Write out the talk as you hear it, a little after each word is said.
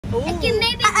It can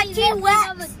maybe be this big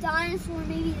of a dinosaur,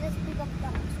 maybe this big of a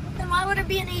dinosaur. Then why would it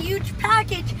be in a huge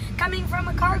package coming from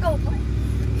a cargo plane?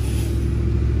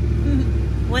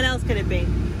 What else could it be?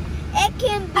 It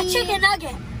can be A chicken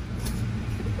nugget.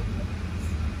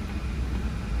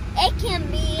 It can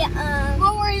be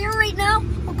Well, we're here right now.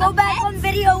 We'll go back on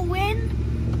video when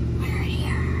we're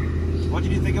here. What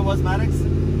did you think it was, Maddox?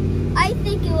 I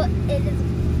think it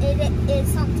is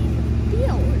something to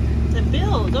build. To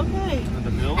build, okay.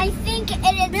 The build? I think it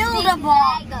is Buildable.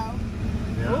 Lego.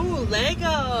 Ooh,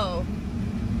 Lego.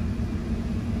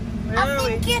 Where I are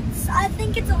we?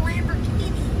 think it's a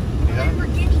Lamborghini. Yeah.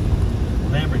 Lamborghini.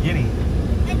 Lamborghini.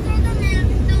 It's not the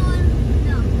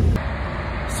no.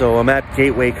 So I'm at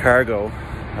Gateway Cargo.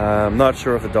 I'm not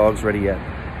sure if the dog's ready yet,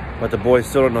 but the boys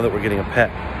still don't know that we're getting a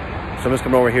pet. So I'm just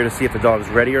coming over here to see if the dog's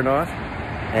ready or not,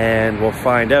 and we'll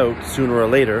find out sooner or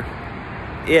later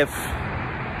if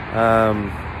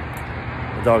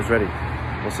the dog's ready.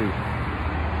 We'll see.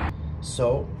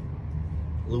 So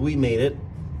Louis made it.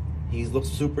 He looks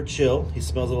super chill. He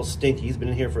smells a little stinky. He's been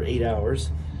in here for 8 hours.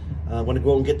 I'm gonna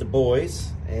go and get the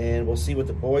boys, and we'll see what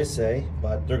the boys say,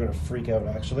 but they're gonna freak out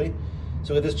actually.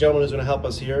 So this gentleman is gonna help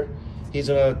us here. He's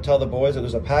gonna tell the boys that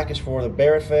there's a package for the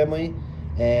Barrett family,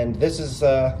 and this is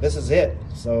it.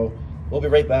 So we'll be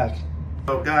right back.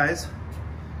 So guys,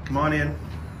 come on in.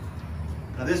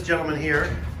 Now this gentleman here.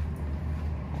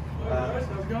 Hello guys,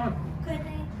 how's it going? Good.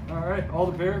 All right, all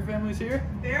the Barrett families here?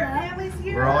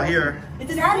 We're all here.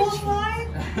 It's a pool slide?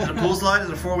 Is it a pool slide? Is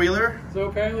it a four-wheeler? So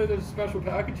apparently there's a special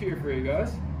package here for you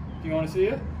guys. Do you want to see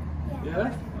it?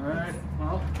 Yeah? All right,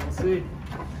 well, we'll see.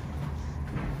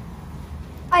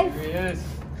 Here he is.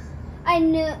 I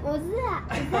knew. What's that?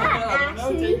 Is that I don't know,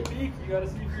 actually? take a peek. You gotta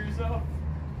see for yourself.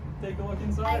 Take a look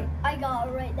inside. I got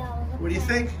it right now. What do you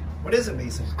think? What is it,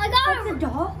 Mason? I got it. A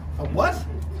dog? A what?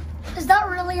 Is that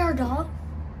really our dog?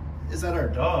 Is that our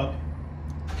dog?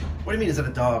 What do you mean, is it a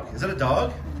dog? Is that a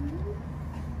dog?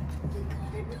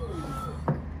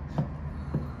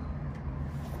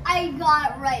 I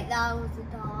got it right now with the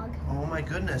dog. Oh my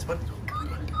goodness, what?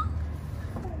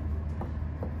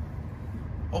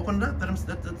 Open it up, let him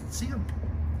see him.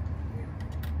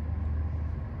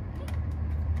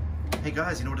 Hey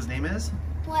guys, you know what his name is?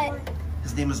 What?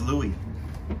 His name is Louis.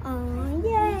 Oh,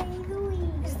 yay, Louis.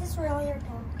 Is this really our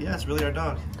dog? Yeah, it's really our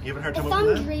dog. You haven't heard him If open I'm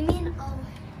that? dreaming,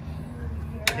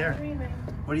 Here.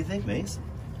 What do you think, Mace?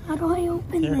 How do I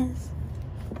open Here. this?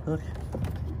 Look.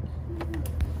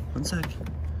 1 sec.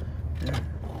 There.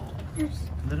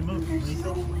 Let him move. What do you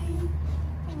think?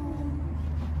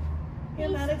 Here,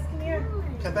 Maddox, come here.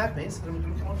 Come back, Mace. Let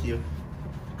him come up to you.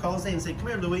 Call his name and say, come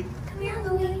here, Louis. Come here,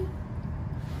 Louis.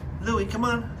 Louis, come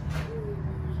on.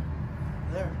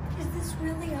 There. Is this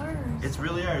really ours? It's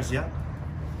really ours, yeah.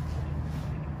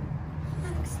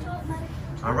 Maddox, stop, Maddox.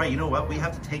 All right, you know what? We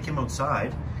have to take him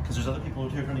outside because there's other people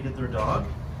out here trying to get their dog.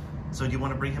 So do you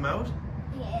want to bring him out?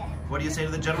 Yeah. What do you say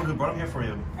to the gentleman who brought him here for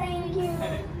you? Thank you.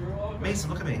 Hey, you're welcome. Mason,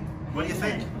 look at me. What do you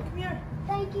think? Come here.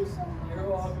 Thank you so much. You're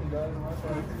welcome, guys. My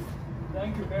pleasure.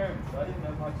 Thank your parents. I didn't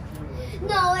have much to do with it.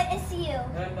 No, it's you.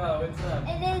 No, it's not.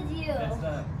 It is you. It's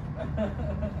not.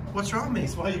 What's wrong,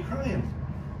 Mace? Why are you crying?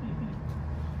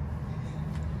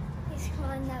 He's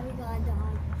crying that we got a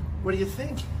dog. What do you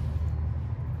think?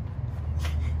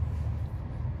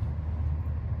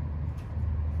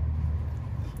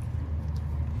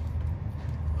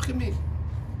 Look at me. He's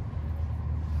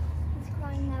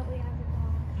crying that we have a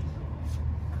dog.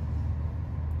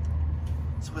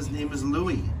 So his name is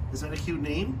Louis. Is that a cute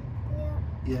name? Yeah.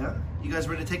 Yeah? You guys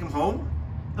ready to take him home?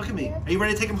 Look at me. Yep. Are you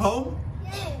ready to take him home?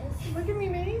 Yes. Look at me,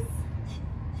 Mace.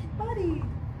 Buddy.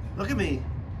 Look at me.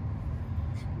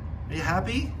 Are you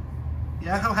happy?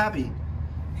 Yeah, how happy?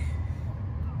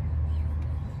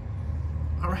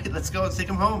 All right, let's go. Let's take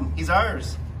him home. He's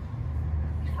ours.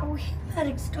 Oh,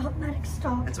 Maddox, stop, Maddox,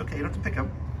 stop. It's okay. You don't have to pick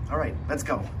him. All right, let's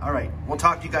go. All right, we'll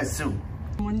talk to you guys soon.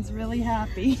 Someone's really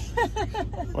happy.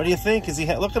 What do you think? Is he?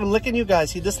 Look at him licking you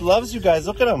guys. He just loves you guys.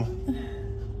 Look at him.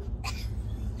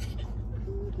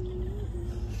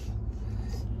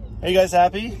 Are you guys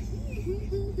happy?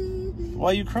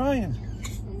 Why are you crying?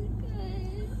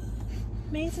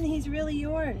 Mason, he's really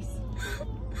yours.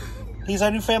 He's our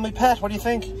new family pet. What do you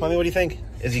think? Mommy, what do you think?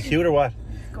 Is he cute or what?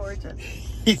 Gorgeous.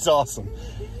 He's awesome.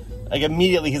 Like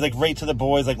immediately, he's like right to the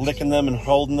boys, like licking them and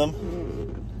holding them.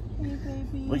 Hey,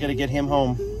 baby. We gotta get him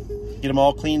home. Get him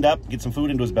all cleaned up, get some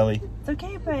food into his belly. It's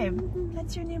okay, babe.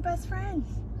 That's your new best friend.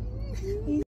 He's